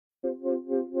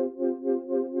So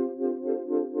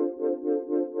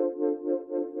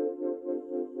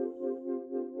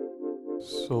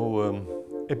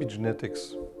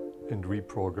epigenetics and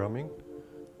reprogramming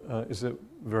is a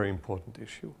very important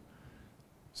issue.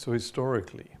 So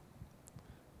historically,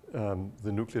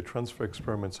 the nuclear transfer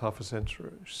experiments half a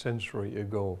century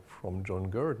ago from John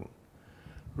Gurdon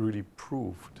really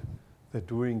proved that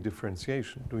during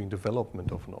differentiation, during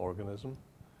development of an organism,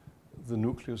 the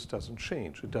nucleus doesn't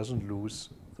change. It doesn't lose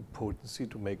the potency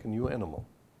to make a new animal.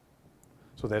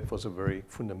 So that was a very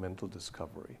fundamental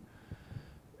discovery.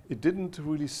 It didn't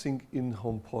really sink in how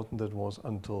important that was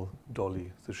until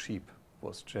Dolly, the sheep,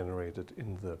 was generated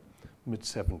in the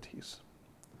mid-70s.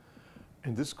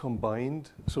 And this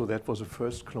combined, so that was a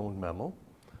first cloned mammal,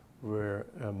 where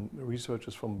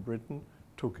researchers from Britain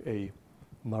took a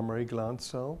mammary gland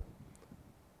cell,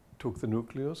 took the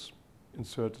nucleus,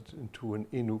 inserted it into an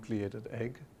enucleated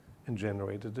egg, and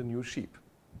generated a new sheep.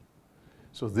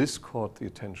 So this caught the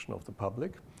attention of the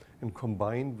public, and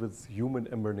combined with human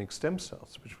embryonic stem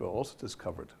cells, which were also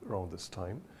discovered around this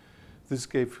time, this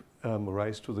gave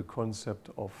rise to the concept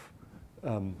of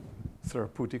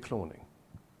therapeutic cloning.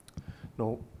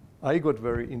 Now, I got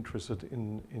very interested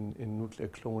in nuclear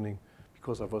cloning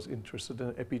because I was interested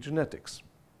in epigenetics.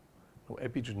 Now,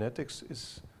 epigenetics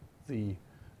is the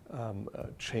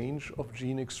change of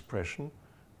gene expression,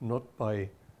 not by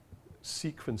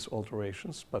sequence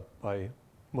alterations, but by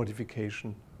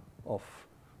modification of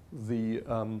the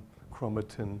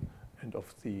chromatin and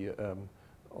of the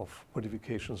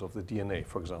modifications of the DNA,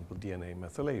 for example, DNA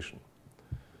methylation.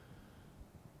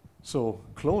 So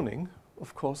cloning,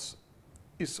 of course,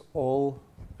 is all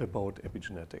about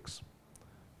epigenetics.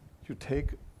 You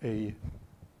take an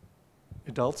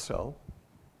adult cell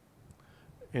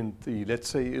and let's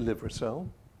say a liver cell,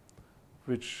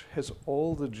 which has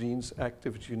all the genes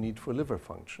active which you need for liver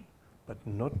function, but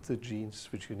not the genes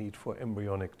which you need for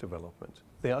embryonic development.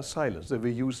 They are silenced. They were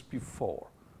used before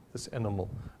this animal,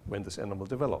 when this animal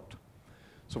developed.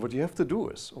 So what you have to do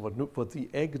is, or what the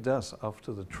egg does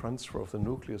after the transfer of the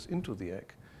nucleus into the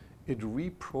egg, it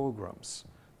reprograms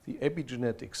the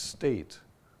epigenetic state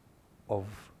of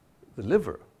the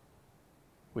liver,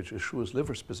 which assures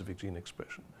liver-specific gene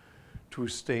expression, to a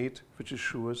state which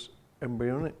assures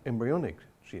embryonic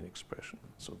gene expression.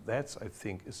 So that's, I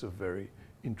think, is a very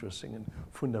interesting and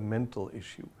fundamental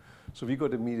issue. So we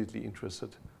got immediately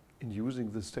interested in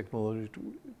using this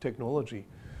technology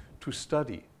to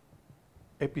study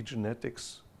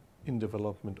epigenetics in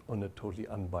development on a totally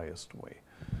unbiased way.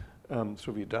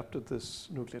 So we adapted this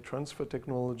nuclear transfer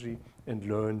technology and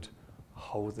learned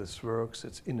how this works.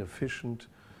 It's inefficient.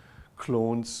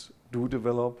 Clones do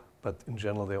develop, but in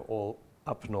general they're all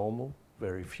abnormal.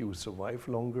 Very few survive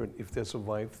longer, and if they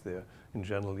survive, they're in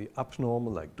generally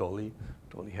abnormal, like Dolly.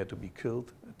 Dolly had to be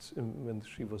killed when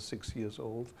she was 6 years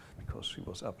old because she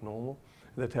was abnormal.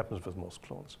 And that happens with most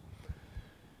clones.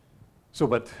 So,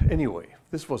 but anyway,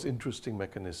 this was interesting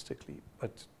mechanistically,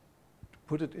 but to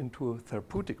put it into a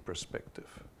therapeutic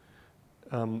perspective,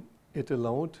 it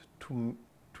allowed to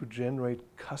generate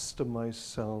customized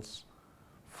cells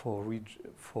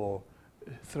for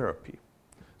therapy.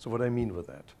 So what I mean with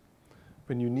that,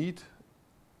 when you need,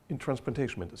 in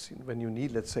transplantation medicine, when you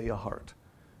need, let's say, a heart,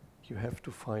 you have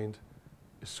to find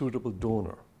a suitable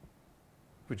donor,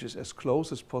 which is as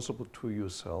close as possible to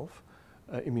yourself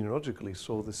immunologically,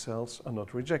 so the cells are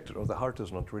not rejected, or the heart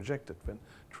is not rejected when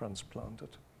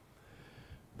transplanted.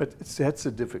 But that's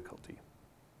a difficulty.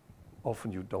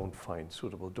 Often you don't find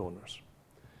suitable donors.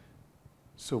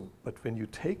 So, but when you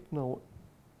take now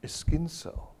a skin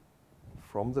cell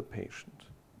from the patient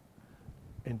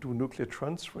and do nuclear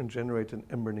transfer and generate an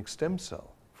embryonic stem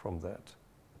cell from that,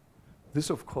 this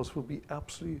of course will be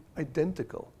absolutely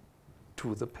identical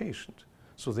to the patient.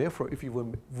 So therefore, if you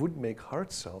would make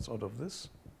heart cells out of this,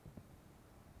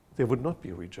 they would not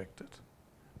be rejected.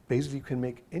 Basically, you can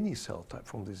make any cell type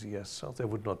from these ES cells, they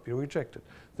would not be rejected.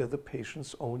 They're the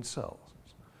patient's own cells.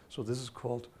 So this is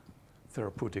called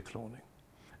therapeutic cloning.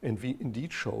 And we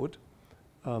indeed showed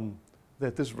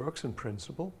that this works in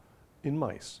principle in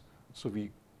mice. So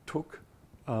we took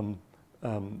a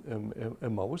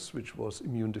mouse which was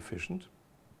immune deficient.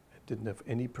 It didn't have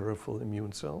any peripheral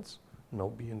immune cells, no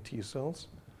B and T cells,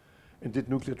 and did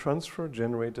nuclear transfer,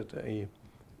 generated a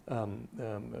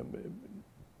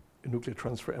nuclear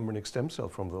transfer embryonic stem cell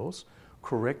from those,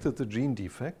 corrected the gene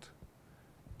defect,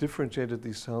 differentiated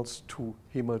these cells to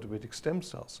hematopoietic stem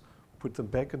cells, put them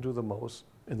back into the mouse,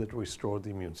 and that restored the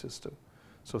immune system.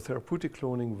 So therapeutic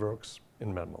cloning works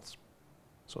in mammals.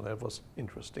 So that was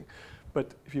interesting.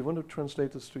 But if you want to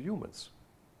translate this to humans,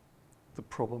 the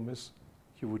problem is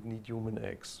you would need human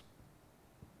eggs.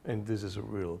 And this is a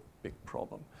real big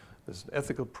problem. There's an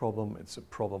ethical problem. It's a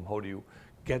problem, how do you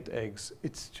get eggs?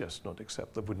 It's just not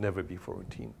acceptable. It would never be for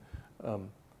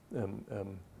a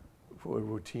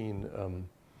routine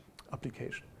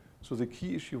application. So the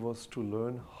key issue was to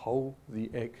learn how the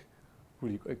egg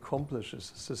really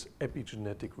accomplishes this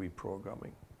epigenetic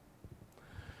reprogramming.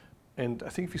 And I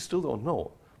think we still don't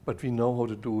know, but we know how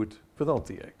to do it without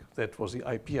the egg. That was the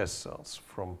iPS cells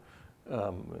from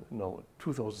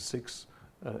 2006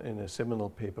 in a seminal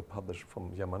paper published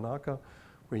from Yamanaka,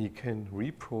 where he can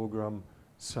reprogram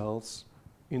cells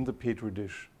in the petri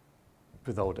dish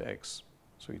without eggs.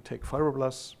 So you take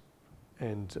fibroblasts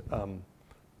and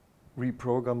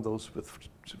reprogram those with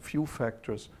few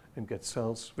factors and get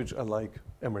cells which are like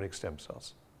embryonic stem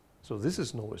cells. So this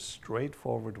is now a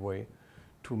straightforward way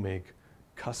to make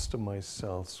customized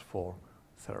cells for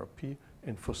therapy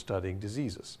and for studying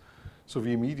diseases. So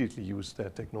we immediately used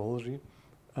that technology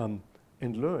and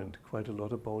learned quite a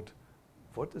lot about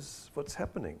what's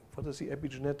happening. What is the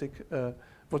epigenetic,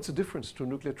 what's the difference to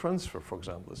nuclear transfer, for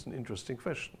example, is an interesting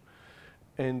question.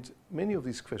 And many of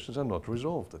these questions are not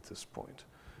resolved at this point.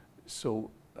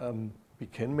 So we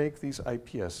can make these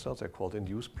iPS cells, they're called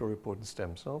induced pluripotent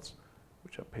stem cells,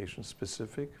 which are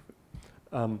patient-specific.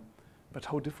 But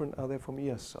how different are they from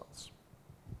ES cells,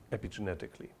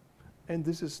 epigenetically? And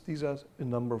these are a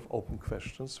number of open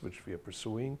questions which we are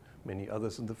pursuing, many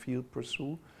others in the field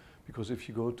pursue, because if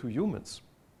you go to humans,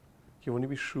 you want to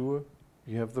be sure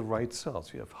you have the right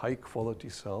cells. You have high-quality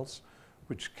cells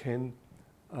which can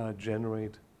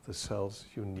generate the cells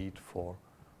you need for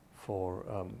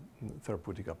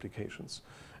therapeutic applications.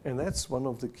 And that's one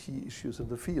of the key issues in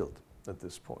the field at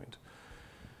this point.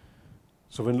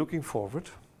 So when looking forward,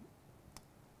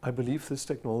 I believe this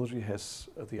technology has,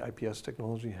 the iPS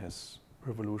technology has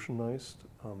revolutionized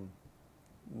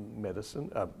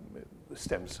medicine,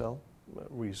 stem cell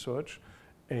research,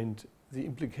 and the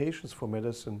implications for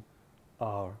medicine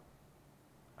are,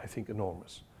 I think,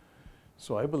 enormous.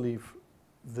 So I believe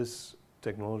this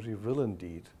technology will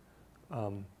indeed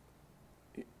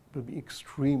it will be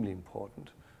extremely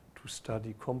important to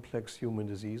study complex human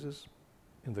diseases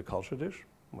in the culture dish.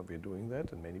 We're doing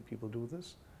that, and many people do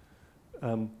this.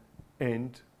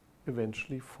 And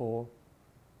eventually for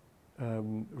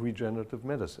regenerative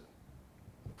medicine,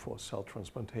 for cell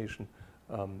transplantation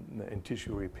and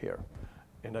tissue repair.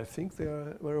 And I think there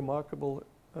are remarkable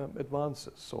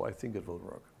advances, so I think it will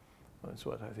work.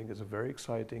 So I think it's a very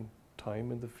exciting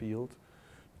time in the field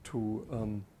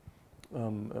to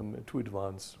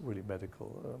advance really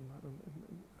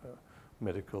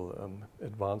medical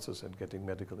advances and getting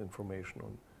medical information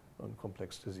on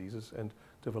complex diseases and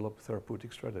develop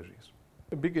therapeutic strategies.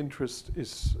 A big interest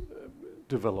is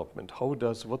development.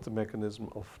 What's the mechanism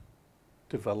of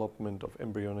development, of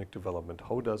embryonic development?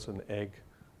 How does an egg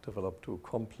develop to a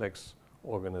complex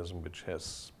organism which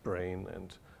has brain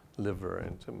and liver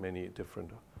and many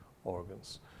different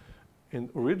organs? And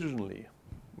originally,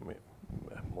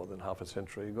 more than half a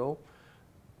century ago,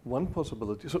 one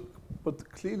possibility,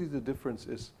 but clearly the difference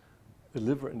is the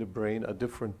liver and the brain are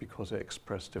different because they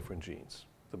express different genes.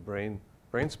 The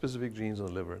brain-specific genes and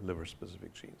the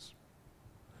liver-specific genes.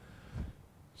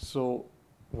 So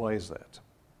why is that?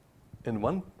 And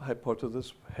one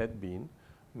hypothesis had been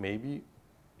maybe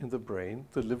in the brain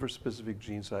the liver-specific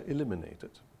genes are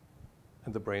eliminated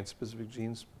and the brain-specific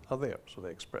genes are there, so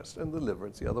they're expressed. And the liver,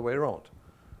 it's the other way around.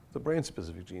 The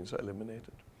brain-specific genes are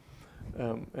eliminated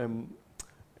and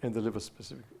the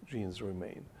liver-specific genes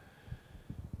remain.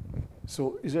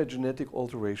 So is there genetic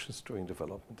alterations during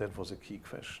development? That was a key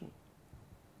question.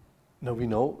 Now we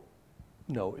know,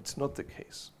 no, it's not the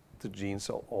case. The genes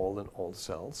are all in all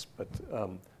cells, but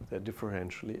they're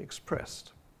differentially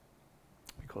expressed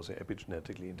because they're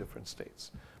epigenetically in different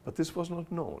states. But this was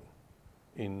not known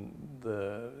in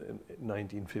the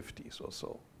 1950s or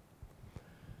so.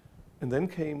 And then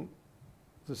came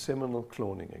the seminal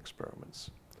cloning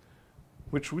experiments,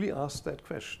 which really asked that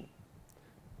question.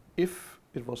 If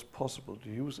it was possible to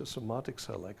use a somatic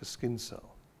cell like a skin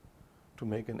cell to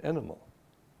make an animal,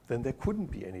 then there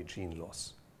couldn't be any gene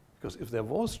loss. Because if there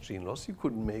was gene loss, you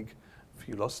couldn't make, if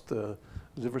you lost the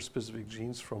liver-specific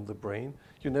genes from the brain,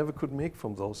 you never could make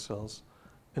from those cells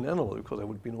an animal because there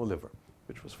would be no liver,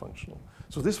 which was functional.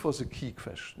 So this was a key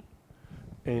question.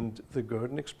 And the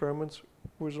Gurdon experiments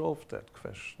resolved that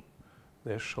question.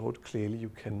 They showed clearly you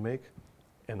can make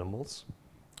animals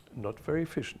not very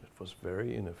efficient. It was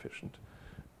very inefficient.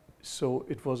 So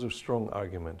it was a strong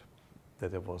argument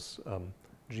that there was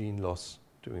gene loss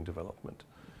during development.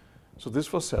 So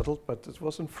this was settled, but it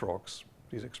was in frogs.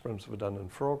 These experiments were done in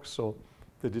frogs, so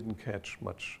they didn't catch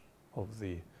much of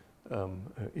the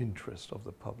interest of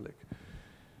the public.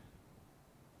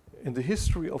 And the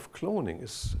history of cloning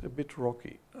is a bit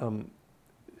rocky.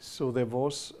 So there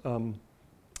was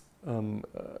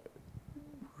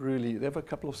really, there were a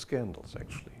couple of scandals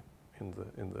actually in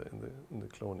the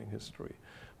cloning history.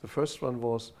 The first one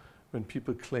was when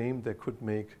people claimed they could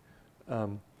make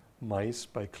mice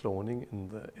by cloning in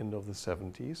the end of the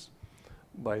 70s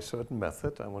by a certain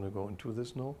method. I want to go into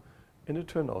this now. And it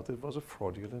turned out it was a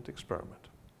fraudulent experiment.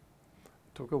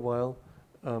 It took a while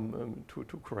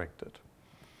to correct it.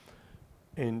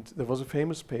 And there was a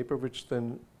famous paper which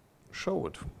then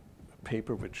showed, a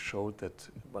paper which showed that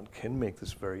one can make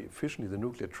this very efficiently, the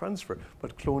nuclear transfer,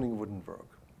 but cloning wouldn't work.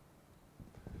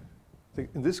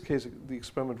 In this case, the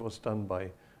experiment was done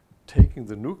by taking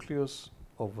the nucleus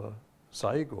of a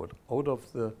zygote out of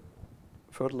the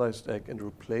fertilized egg and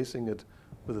replacing it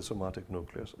with a somatic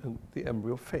nucleus, and the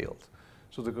embryo failed.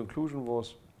 So the conclusion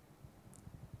was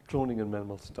cloning in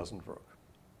mammals doesn't work.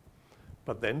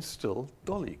 But then still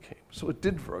Dolly came, so it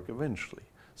did work eventually.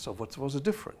 So what was the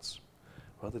difference?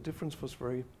 Well, the difference was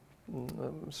very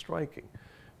striking.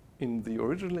 In the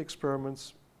original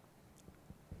experiments,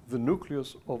 the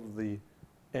nucleus of the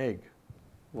egg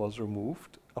was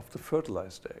removed of the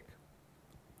fertilized egg,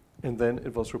 and then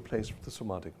it was replaced with the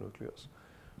somatic nucleus.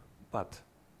 But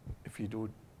if you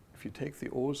take the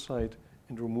oocyte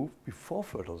and remove before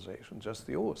fertilization just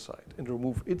the oocyte and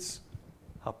remove its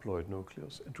haploid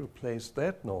nucleus and replace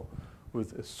that now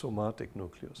with a somatic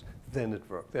nucleus, then it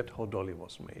worked. That's how Dolly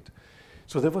was made.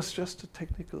 So there was just a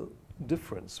technical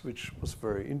difference which was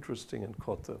very interesting and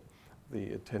caught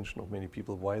the attention of many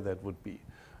people why that would be.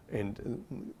 And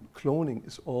cloning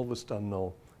is always done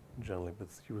now generally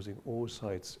with using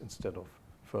oocytes instead of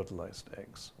fertilized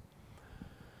eggs.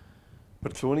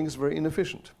 But cloning is very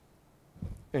inefficient.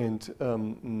 And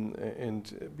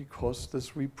because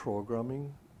this reprogramming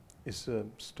is a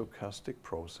stochastic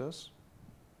process,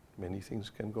 many things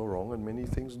can go wrong and many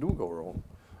things do go wrong.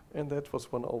 And that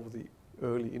was one of the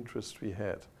early interests we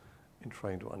had in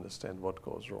trying to understand what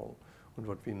goes wrong. And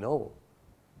what we know,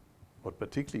 what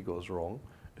particularly goes wrong,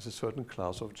 is a certain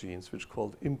class of genes which are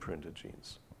called imprinted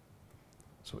genes.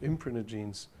 So imprinted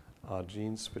genes are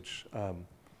genes which are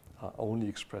only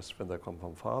expressed when they come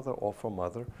from father or from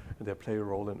mother, and they play a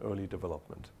role in early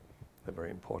development. They're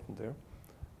very important there.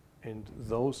 And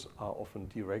those are often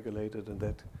deregulated, and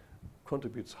that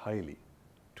contributes highly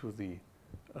to the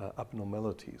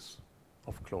abnormalities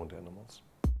of cloned animals.